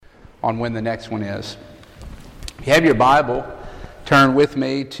on when the next one is. If you have your Bible, turn with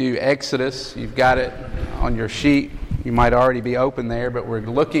me to Exodus. You've got it on your sheet. You might already be open there, but we're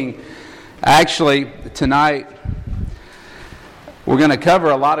looking, actually, tonight, we're going to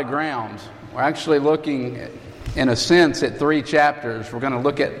cover a lot of ground. We're actually looking, in a sense, at 3 chapters. We're going to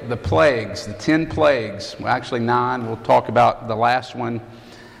look at the plagues, the 10 plagues. Well, actually 9. We'll talk about the last one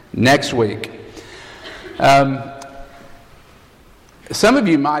next week. Some of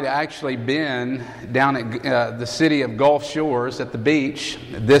you might have actually been down at the city of Gulf Shores at the beach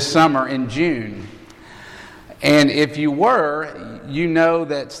this summer in June. And if you were, you know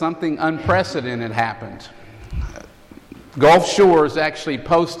that something unprecedented happened. Gulf Shores actually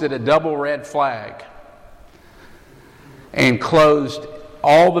posted a double red flag and closed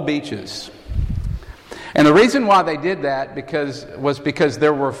all the beaches. And the reason why they did that was because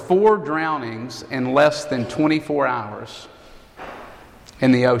there were 4 drownings in less than 24 hours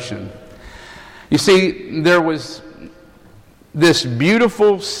in the ocean. You see, there was this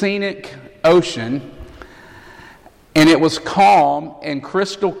beautiful scenic ocean, and it was calm and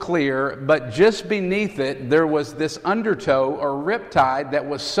crystal clear, but just beneath it there was this undertow or riptide that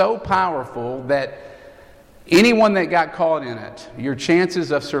was so powerful that anyone that got caught in it, your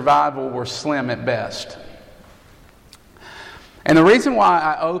chances of survival were slim at best. And the reason why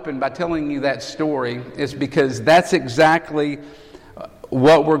I opened by telling you that story is because that's exactly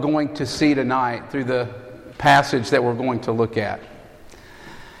what we're going to see tonight through the passage that we're going to look at.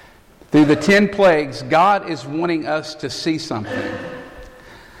 Through the 10 plagues, God is wanting us to see something.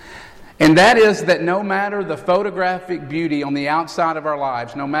 And that is that no matter the photographic beauty on the outside of our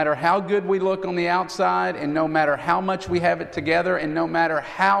lives, no matter how good we look on the outside, and no matter how much we have it together, and no matter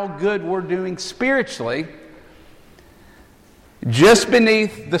how good we're doing spiritually, just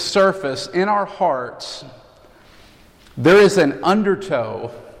beneath the surface in our hearts, there is an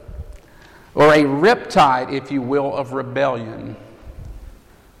undertow, or a riptide, if you will, of rebellion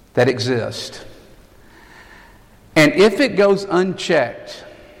that exists. And if it goes unchecked,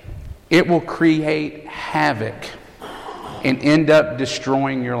 it will create havoc and end up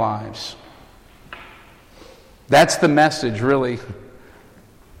destroying your lives. That's the message, really.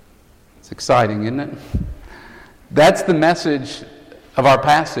 It's exciting, isn't it? That's the message of our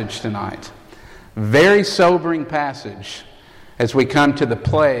passage tonight. Very sobering passage as we come to the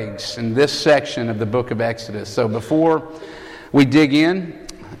plagues in this section of the book of Exodus. So before we dig in,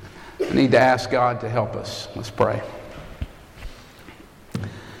 I need to ask God to help us. Let's pray.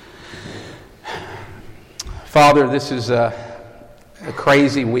 Father, this is a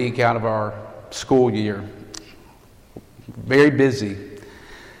crazy week out of our school year. Very busy.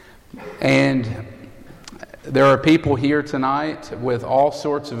 And there are people here tonight with all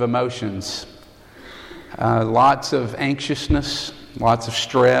sorts of emotions. Lots of anxiousness, lots of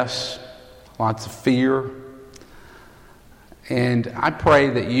stress, lots of fear. And I pray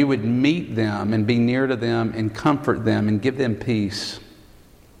that you would meet them and be near to them and comfort them and give them peace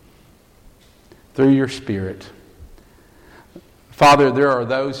through your Spirit. Father, there are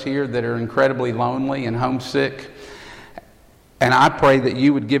those here that are incredibly lonely and homesick, and I pray that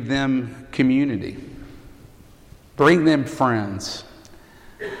you would give them community. Bring them friends.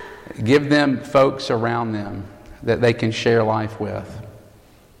 Give them folks around them that they can share life with.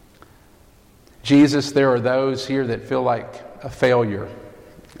 Jesus, there are those here that feel like a failure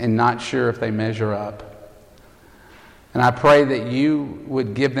and not sure if they measure up. And I pray that you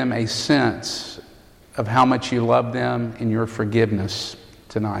would give them a sense of how much you love them and your forgiveness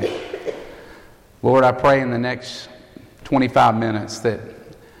tonight. Lord, I pray in the next 25 minutes that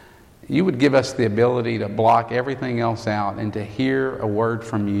you would give us the ability to block everything else out and to hear a word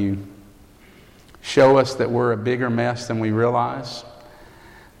from you. Show us that we're a bigger mess than we realize,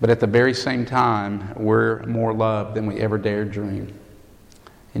 but at the very same time, we're more loved than we ever dared dream.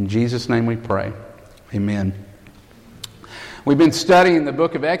 In Jesus' name we pray. Amen. We've been studying the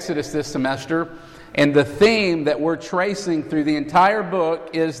book of Exodus this semester, and the theme that we're tracing through the entire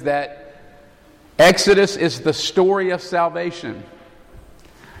book is that Exodus is the story of salvation.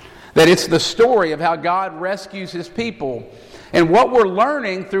 That it's the story of how God rescues His people. And what we're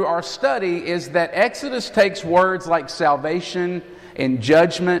learning through our study is that Exodus takes words like salvation and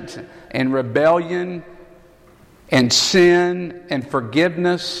judgment and rebellion and sin and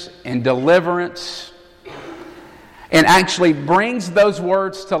forgiveness and deliverance and actually brings those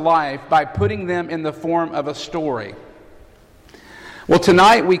words to life by putting them in the form of a story. Well,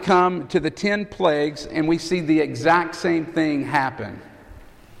 tonight we come to the 10 plagues and we see the exact same thing happen.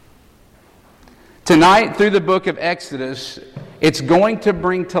 Tonight, through the book of Exodus, it's going to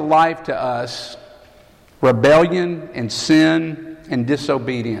bring to life to us rebellion and sin and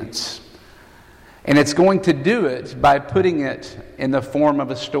disobedience. And it's going to do it by putting it in the form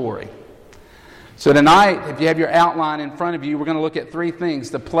of a story. So tonight, if you have your outline in front of you, we're going to look at three things: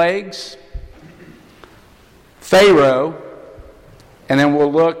 the plagues, Pharaoh, and then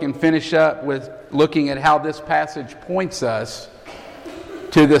we'll look and finish up with looking at how this passage points us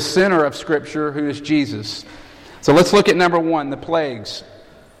to the center of Scripture, who is Jesus. So let's look at number one, the plagues.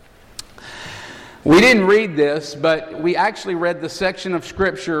 We didn't read this, but we actually read the section of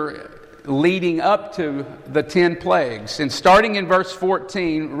Scripture leading up to the 10 plagues. And starting in verse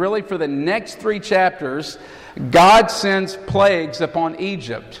 14, really for the next 3 chapters, God sends plagues upon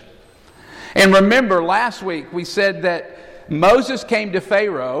Egypt. And remember, last week we said that Moses came to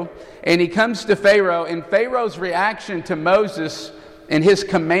Pharaoh, and he comes to Pharaoh, and Pharaoh's reaction to Moses and his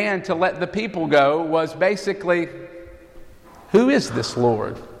command to let the people go was basically, "Who is this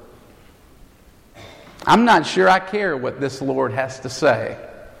Lord? I'm not sure I care what this Lord has to say.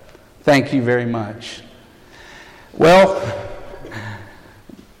 Thank you very much." Well,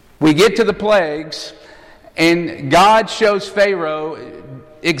 we get to the plagues, and God shows Pharaoh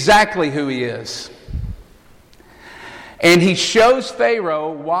exactly who he is. And he shows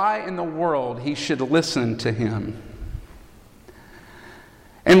Pharaoh why in the world he should listen to him.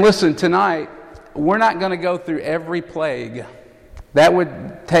 And listen, tonight, we're not going to go through every plague. That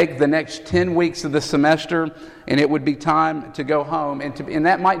would take the next 10 weeks of the semester, and it would be time to go home. And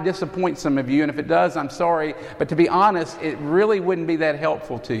that might disappoint some of you, and if it does, I'm sorry. But to be honest, it really wouldn't be that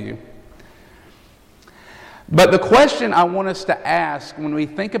helpful to you. But the question I want us to ask when we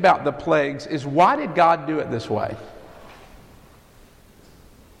think about the plagues is, why did God do it this way?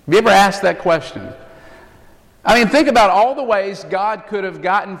 Have you ever asked that question? I mean, think about all the ways God could have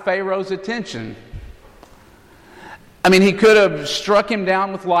gotten Pharaoh's attention. I mean, he could have struck him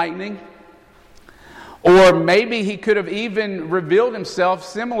down with lightning. Or maybe he could have even revealed himself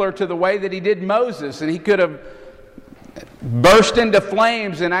similar to the way that he did Moses. And he could have burst into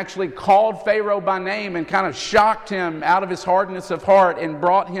flames and actually called Pharaoh by name and kind of shocked him out of his hardness of heart and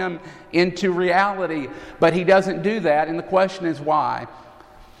brought him into reality. But he doesn't do that, and the question is why?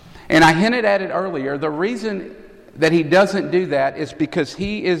 And I hinted at it earlier. The reason that he doesn't do that is because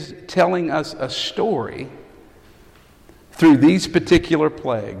he is telling us a story through these particular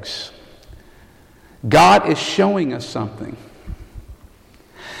plagues. God is showing us something.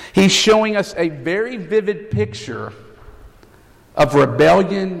 He's showing us a very vivid picture of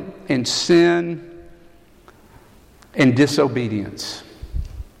rebellion and sin and disobedience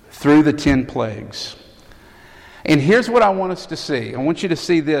through the 10 plagues. And here's what I want us to see. I want you to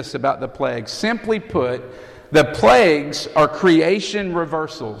see this about the plagues. Simply put, the plagues are creation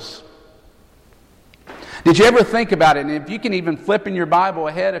reversals. Did you ever think about it? And if you can even flip in your Bible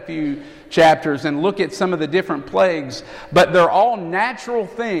ahead a few chapters and look at some of the different plagues, but they're all natural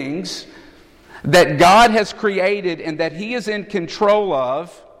things that God has created and that He is in control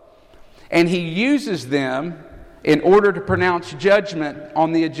of, and He uses them in order to pronounce judgment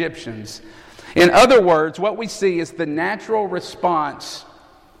on the Egyptians. In other words, what we see is the natural response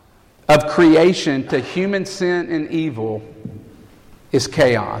of creation to human sin and evil is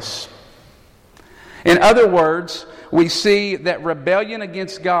chaos. In other words, we see that rebellion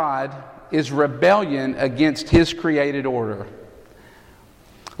against God is rebellion against His created order.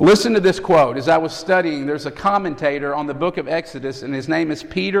 Listen to this quote. As I was studying, there's a commentator on the book of Exodus, and his name is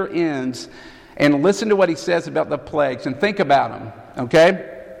Peter Enns. And listen to what he says about the plagues, and think about them,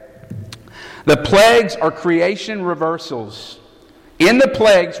 okay? The plagues are creation reversals. In the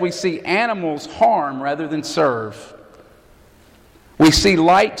plagues, we see animals harm rather than serve. We see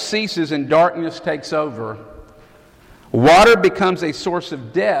light ceases and darkness takes over. Water becomes a source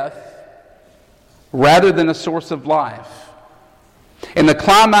of death rather than a source of life. And the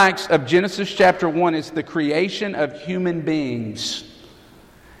climax of Genesis chapter 1 is the creation of human beings.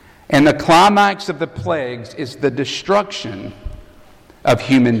 And the climax of the plagues is the destruction of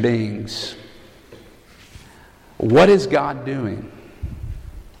human beings. What is God doing?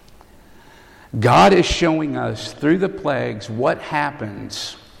 God is showing us through the plagues what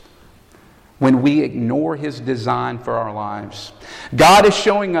happens when we ignore His design for our lives. God is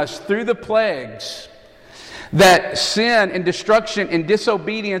showing us through the plagues that sin and destruction and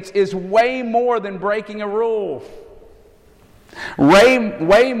disobedience is way more than breaking a rule.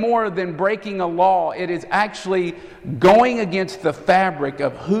 Way more than breaking a law. It is actually going against the fabric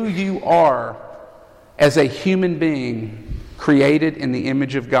of who you are as a human being created in the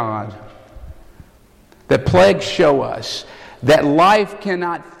image of God. The plagues show us that life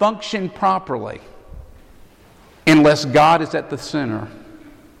cannot function properly unless God is at the center.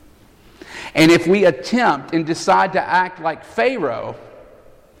 And if we attempt and decide to act like Pharaoh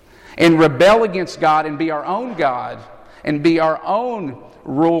and rebel against God and be our own God and be our own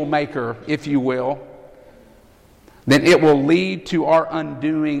rule maker, if you will, then it will lead to our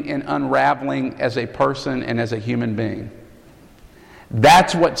undoing and unraveling as a person and as a human being.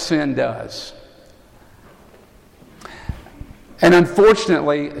 That's what sin does. And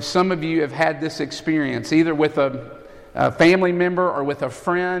unfortunately, some of you have had this experience, either with a family member or with a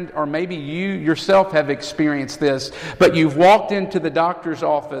friend, or maybe you yourself have experienced this, but you've walked into the doctor's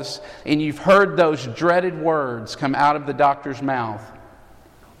office and you've heard those dreaded words come out of the doctor's mouth.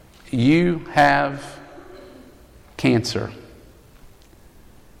 You have cancer.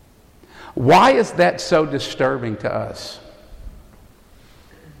 Why is that so disturbing to us?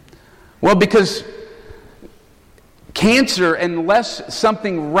 Well, because cancer, unless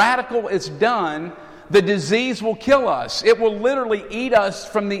something radical is done, the disease will kill us. It will literally eat us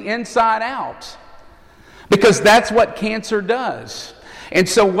from the inside out. Because that's what cancer does. And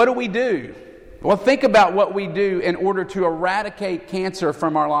so what do? Well, think about what we do in order to eradicate cancer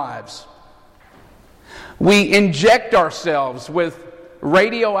from our lives. We inject ourselves with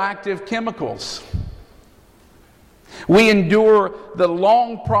radioactive chemicals. We endure the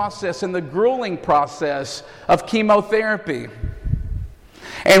long process and the grueling process of chemotherapy.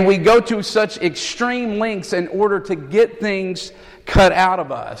 And we go to such extreme lengths in order to get things cut out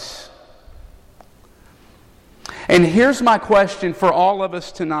of us. And here's my question for all of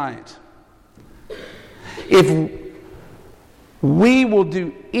us tonight. If we will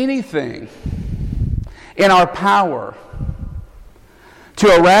do anything in our power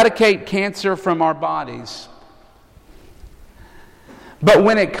to eradicate cancer from our bodies, but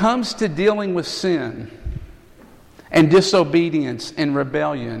when it comes to dealing with sin and disobedience and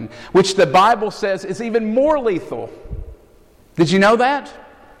rebellion, which the Bible says is even more lethal. Did you know that?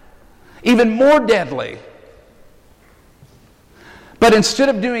 Even more deadly. But instead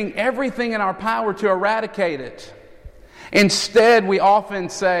of doing everything in our power to eradicate it, instead we often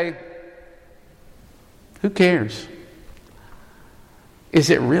say, who cares? Is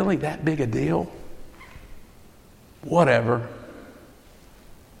it really that big a deal? Whatever.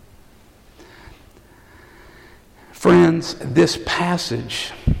 Friends, this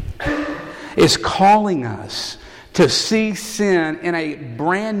passage is calling us to see sin in a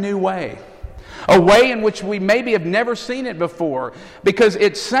brand new way. A way in which we maybe have never seen it before. Because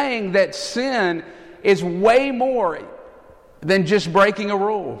it's saying that sin is way more than just breaking a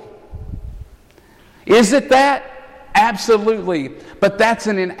rule. Is it that? Absolutely. But that's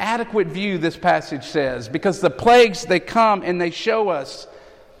an inadequate view, this passage says. Because the plagues, they come and they show us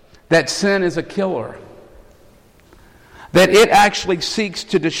that sin is a killer. That it actually seeks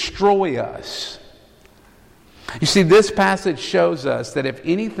to destroy us. You see, this passage shows us that if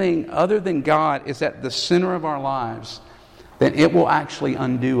anything other than God is at the center of our lives, then it will actually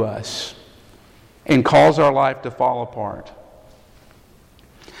undo us and cause our life to fall apart.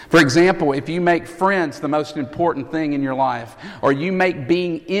 For example, if you make friends the most important thing in your life, or you make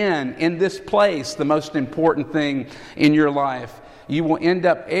being in this place the most important thing in your life, you will end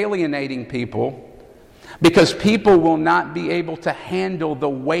up alienating people. Because people will not be able to handle the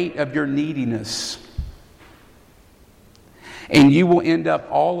weight of your neediness. And you will end up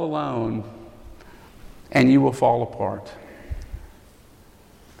all alone and you will fall apart.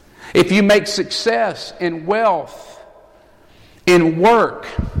 If you make success and wealth and work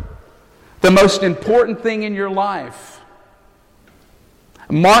the most important thing in your life,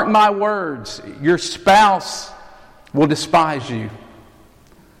 mark my words, your spouse will despise you.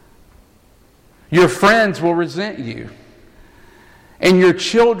 Your friends will resent you. And your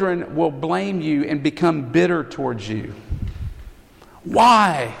children will blame you and become bitter towards you.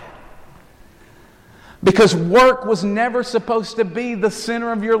 Why? Because work was never supposed to be the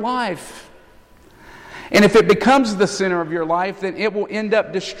center of your life. And if it becomes the center of your life, then it will end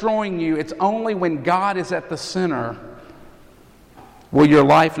up destroying you. It's only when God is at the center will your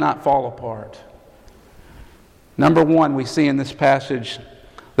life not fall apart. Number one, we see in this passage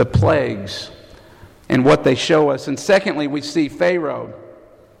the plagues and what they show us. And secondly, we see Pharaoh.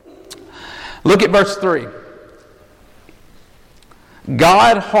 Look at verse 3.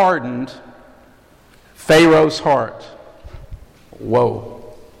 God hardened Pharaoh's heart.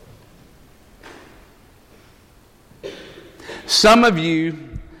 Whoa. Some of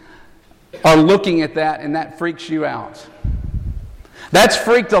you are looking at that and that freaks you out. That's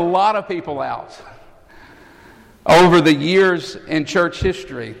freaked a lot of people out over the years in church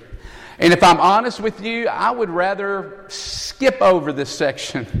history. And if I'm honest with you, I would rather skip over this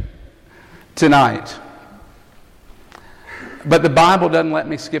section tonight. But the Bible doesn't let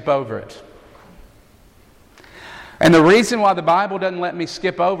me skip over it. And the reason why the Bible doesn't let me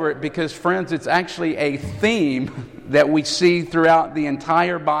skip over it, because, friends, it's actually a theme that we see throughout the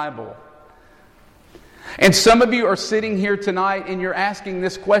entire Bible. And some of you are sitting here tonight and you're asking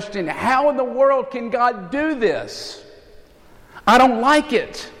this question, how in the world can God do this? I don't like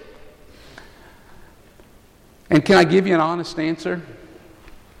it. And can I give you an honest answer?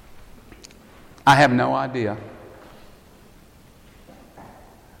 I have no idea.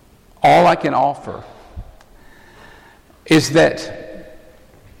 All I can offer is that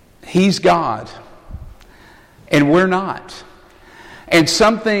He's God and we're not. And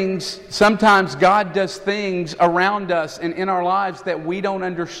sometimes God does things around us and in our lives that we don't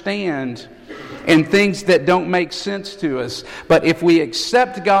understand, and things that don't make sense to us. But if we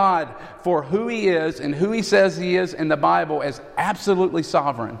accept God for who He is and who He says He is in the Bible as absolutely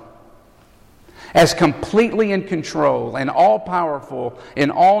sovereign, as completely in control and all-powerful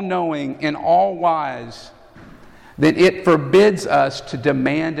and all-knowing and all-wise, then it forbids us to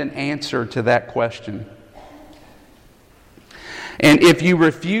demand an answer to that question. And if you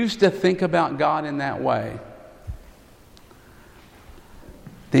refuse to think about God in that way,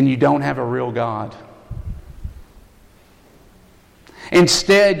 then you don't have a real God.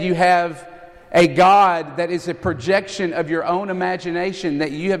 Instead, you have a God that is a projection of your own imagination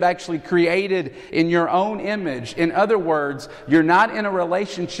that you have actually created in your own image. In other words, you're not in a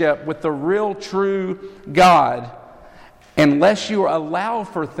relationship with the real, true God unless you allow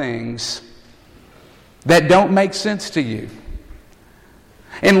for things that don't make sense to you.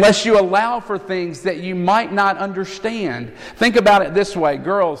 Unless you allow for things that you might not understand. Think about it this way.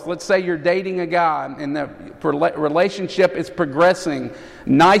 Girls, let's say you're dating a guy and the relationship is progressing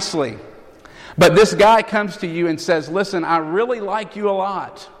nicely. But this guy comes to you and says, listen, I really like you a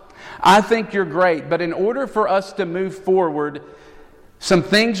lot. I think you're great. But in order for us to move forward, some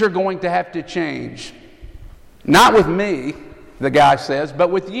things are going to have to change. Not with me, the guy says, but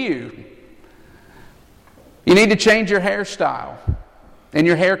with you. You need to change your hairstyle and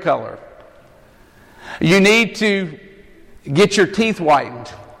your hair color. You need to get your teeth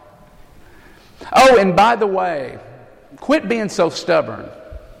whitened. Oh, and by the way, quit being so stubborn.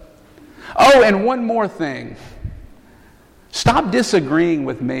 Oh, and one more thing. Stop disagreeing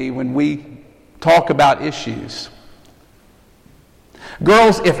with me when we talk about issues.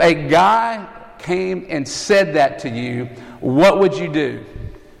 Girls, if a guy came and said that to you, what would you do?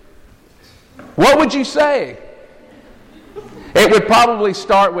 What would you say? It would probably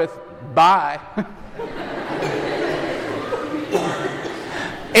start with, bye.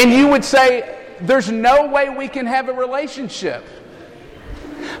 And you would say, there's no way we can have a relationship.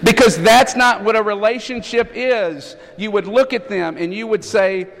 Because that's not what a relationship is. You would look at them and you would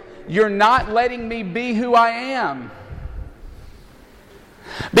say, you're not letting me be who I am.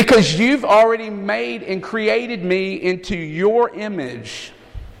 Because you've already made and created me into your image.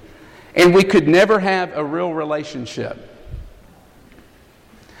 And we could never have a real relationship.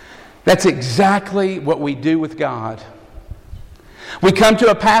 That's exactly what we do with God. We come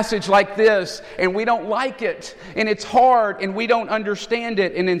to a passage like this and we don't like it and it's hard and we don't understand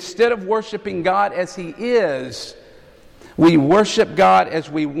it, and instead of worshiping God as He is, we worship God as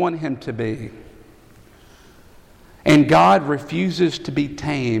we want Him to be. And God refuses to be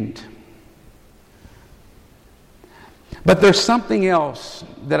tamed. But there's something else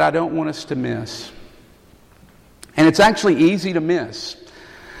that I don't want us to miss. And it's actually easy to miss.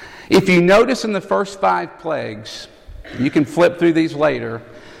 If you notice in the first 5 plagues, you can flip through these later,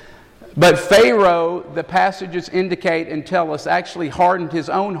 but Pharaoh, the passages indicate and tell us, actually hardened his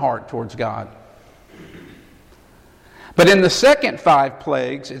own heart towards God. But in the second 5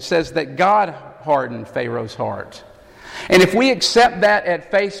 plagues, it says that God hardened Pharaoh's heart. And if we accept that at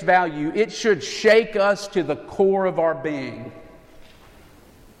face value, it should shake us to the core of our being.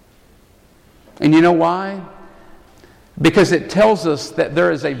 And you know why? Because it tells us that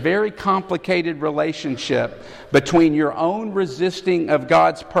there is a very complicated relationship between your own resisting of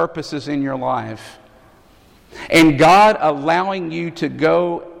God's purposes in your life and God allowing you to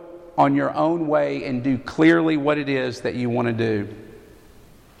go on your own way and do clearly what it is that you want to do.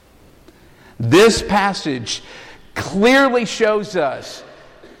 This passage clearly shows us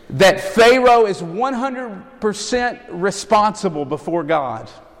that Pharaoh is 100% responsible before God.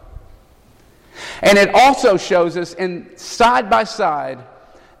 And it also shows us, in side by side,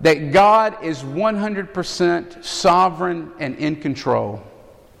 that God is 100% sovereign and in control.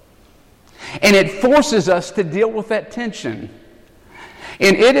 And it forces us to deal with that tension.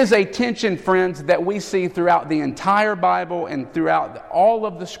 And it is a tension, friends, that we see throughout the entire Bible and throughout all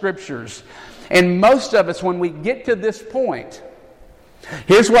of the Scriptures. And most of us, when we get to this point,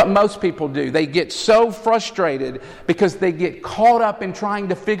 here's what most people do. They get so frustrated because they get caught up in trying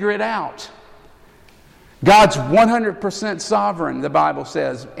to figure it out. God's 100% sovereign, the Bible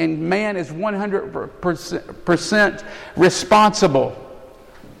says, and man is 100% responsible.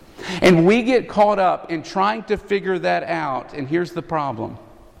 And we get caught up in trying to figure that out, and here's the problem.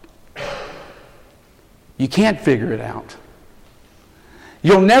 You can't figure it out.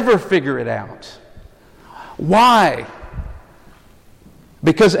 You'll never figure it out. Why?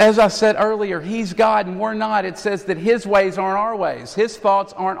 Because as I said earlier, He's God and we're not. It says that His ways aren't our ways. His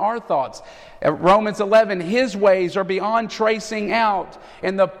thoughts aren't our thoughts. At Romans 11, His ways are beyond tracing out.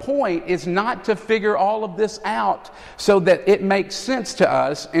 And the point is not to figure all of this out so that it makes sense to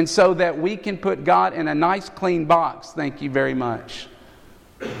us and so that we can put God in a nice clean box. Thank you very much.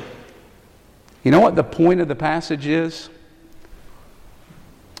 You know what the point of the passage is?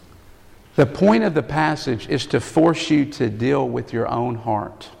 The point of the passage is to force you to deal with your own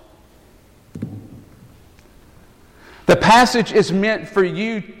heart. The passage is meant for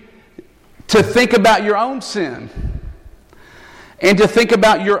you to think about your own sin and to think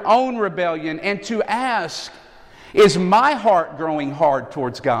about your own rebellion and to ask, is my heart growing hard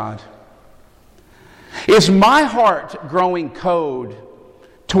towards God? Is my heart growing cold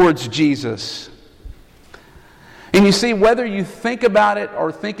towards Jesus? And you see, whether you think about it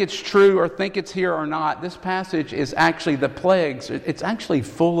or think it's true or think it's here or not, this passage is actually the plagues. It's actually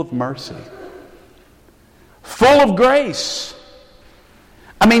full of mercy. Full of grace.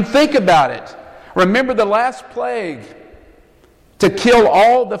 I mean, think about it. Remember the last plague to kill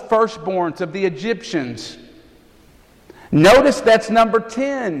all the firstborns of the Egyptians. Notice that's number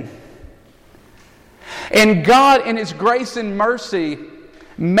 10. And God, in His grace and mercy,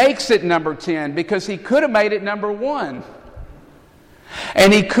 makes it number 10 because He could have made it number 1.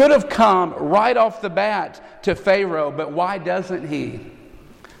 And He could have come right off the bat to Pharaoh, but why doesn't He?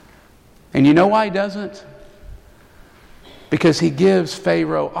 And you know why He doesn't? Because He gives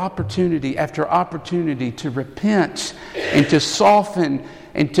Pharaoh opportunity after opportunity to repent and to soften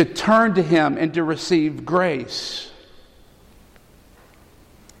and to turn to Him and to receive grace.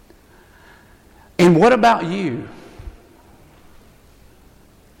 And what about you?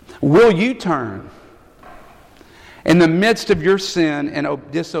 Will you turn in the midst of your sin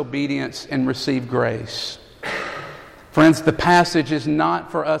and disobedience and receive grace? Friends, the passage is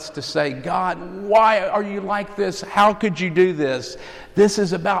not for us to say, God, why are you like this? How could you do this? This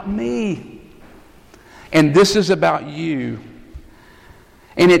is about me. And this is about you.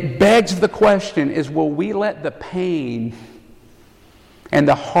 And it begs the question is, will we let the pain and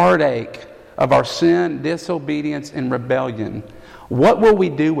the heartache of our sin, disobedience, and rebellion, what will we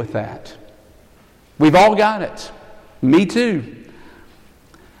do with that? We've all got it. Me too.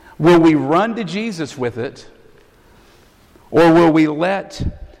 Will we run to Jesus with it? Or will we let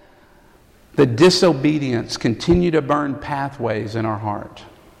the disobedience continue to burn pathways in our heart?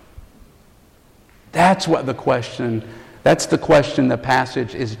 That's the question the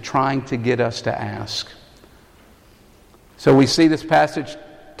passage is trying to get us to ask. So we see this passage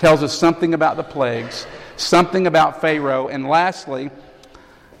tells us something about the plagues, something about Pharaoh, and lastly,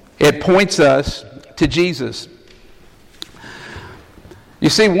 it points us to Jesus. You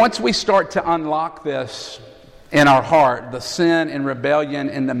see, once we start to unlock this in our heart, the sin and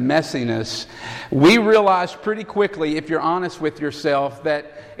rebellion and the messiness, we realize pretty quickly, if you're honest with yourself,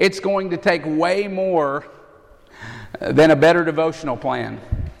 that it's going to take way more than a better devotional plan.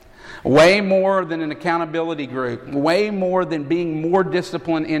 Way more than an accountability group. Way more than being more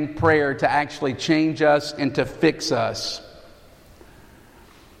disciplined in prayer to actually change us and to fix us.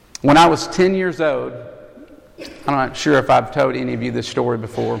 When I was 10 years old, I'm not sure if I've told any of you this story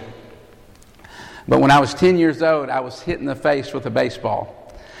before, but when I was 10 years old, I was hit in the face with a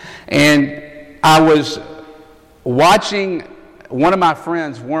baseball. And I was watching one of my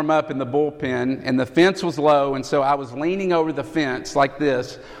friends warm up in the bullpen, and the fence was low, and so I was leaning over the fence like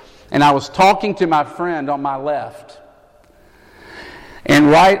this, and I was talking to my friend on my left.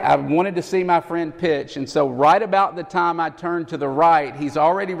 And I wanted to see my friend pitch, and so right about the time I turned to the right, he's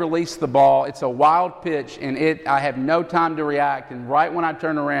already released the ball. It's a wild pitch, and I have no time to react, and right when I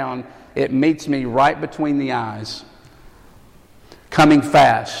turn around, it meets me right between the eyes. Coming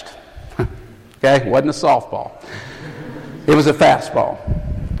fast. Okay, wasn't a softball. It was a fastball.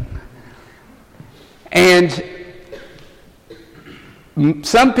 And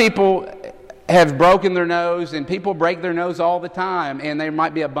some people have broken their nose, and people break their nose all the time, and there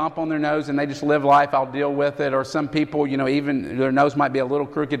might be a bump on their nose and they just live life, I'll deal with it. Or some people, even their nose might be a little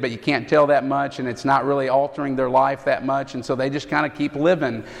crooked, but you can't tell that much, and it's not really altering their life that much, and so they just kind of keep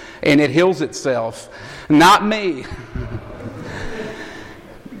living, and it heals itself. Not me.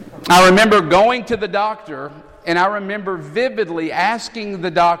 I remember going to the doctor, and I remember vividly asking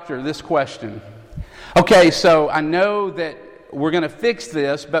the doctor this question. Okay, so I know that we're going to fix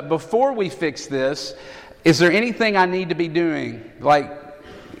this, but before we fix this, is there anything I need to be doing? Like,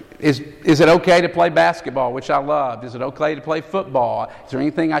 is it okay to play basketball, which I loved? Is it okay to play football? Is there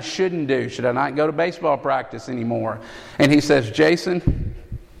anything I shouldn't do? Should I not go to baseball practice anymore? And he says, Jason,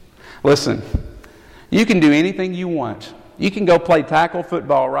 listen, you can do anything you want. You can go play tackle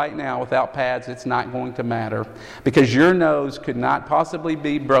football right now without pads. It's not going to matter, because your nose could not possibly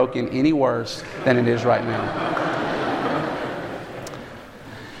be broken any worse than it is right now.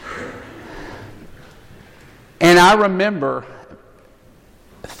 And I remember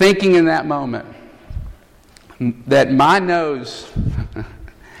thinking in that moment that my nose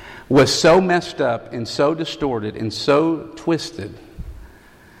was so messed up and so distorted and so twisted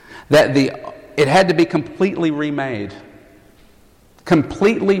that it had to be completely remade,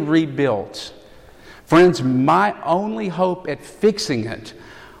 completely rebuilt. Friends, my only hope at fixing it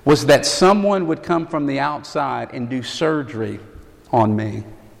was that someone would come from the outside and do surgery on me.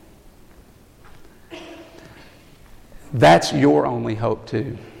 That's your only hope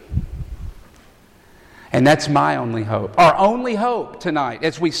too. And that's my only hope. Our only hope tonight,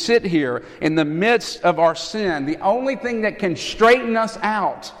 as we sit here in the midst of our sin, the only thing that can straighten us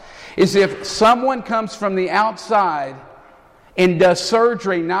out is if someone comes from the outside and does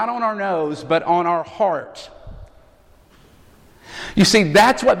surgery not on our nose, but on our heart. You see,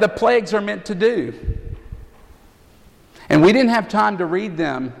 that's what the plagues are meant to do. And we didn't have time to read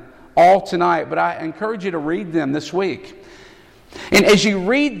them all tonight, but I encourage you to read them this week. And as you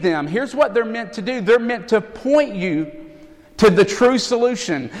read them, here's what they're meant to do. They're meant to point you to the true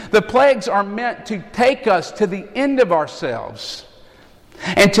solution. The plagues are meant to take us to the end of ourselves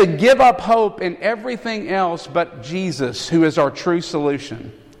and to give up hope in everything else but Jesus, who is our true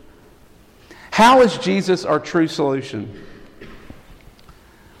solution. How is Jesus our true solution?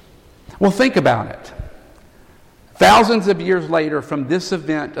 Well, think about it. Thousands of years later from this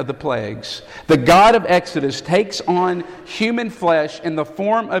event of the plagues, the God of Exodus takes on human flesh in the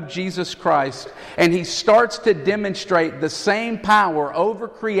form of Jesus Christ, and He starts to demonstrate the same power over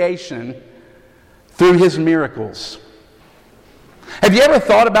creation through His miracles. Have you ever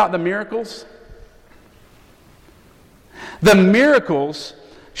thought about the miracles? The miracles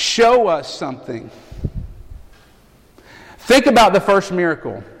show us something. Think about the first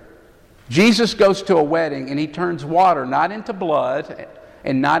miracle. Jesus goes to a wedding and He turns water not into blood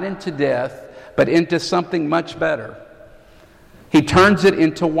and not into death, but into something much better. He turns it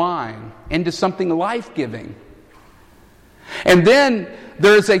into wine, into something life-giving. And then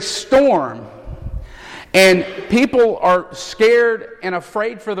there's a storm, and people are scared and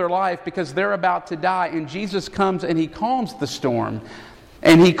afraid for their life because they're about to die. And Jesus comes and He calms the storm,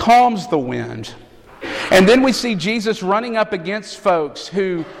 and He calms the wind. And then we see Jesus running up against folks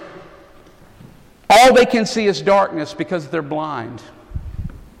who all they can see is darkness because they're blind.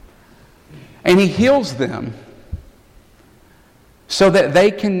 And He heals them so that they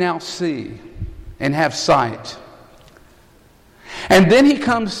can now see and have sight. And then He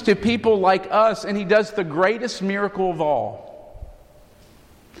comes to people like us and He does the greatest miracle of all.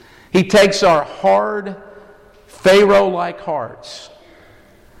 He takes our hard, Pharaoh-like hearts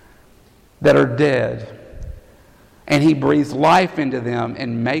that are dead, and He breathes life into them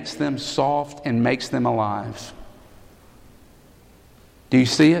and makes them soft and makes them alive. Do you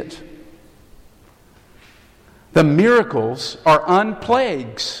see it? The miracles are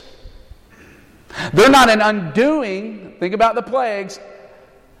unplagues. They're not an undoing, think about the plagues,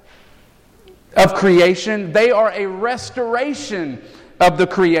 of creation. They are a restoration of the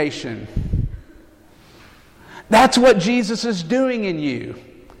creation. That's what Jesus is doing in you.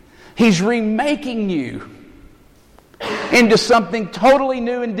 He's remaking you into something totally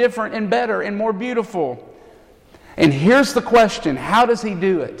new and different and better and more beautiful. And here's the question: how does He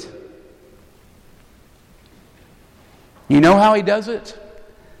do it? You know how He does it?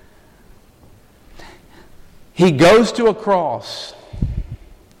 He goes to a cross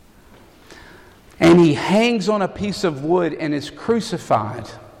and He hangs on a piece of wood and is crucified.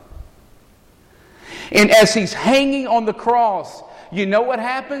 And as He's hanging on the cross, you know what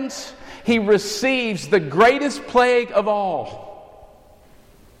happens? He receives the greatest plague of all.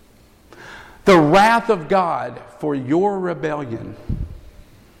 The wrath of God for your rebellion.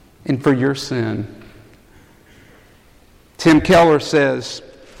 and for your sin. Tim Keller says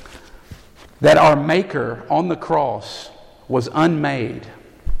that our Maker on the cross was unmade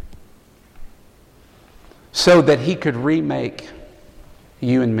so that He could remake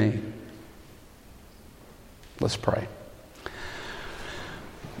you and me. Let's pray.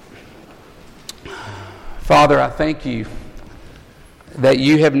 Father, I thank you that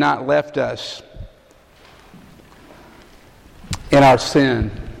you have not left us in our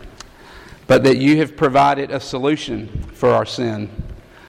sin, but that you have provided a solution for our sin.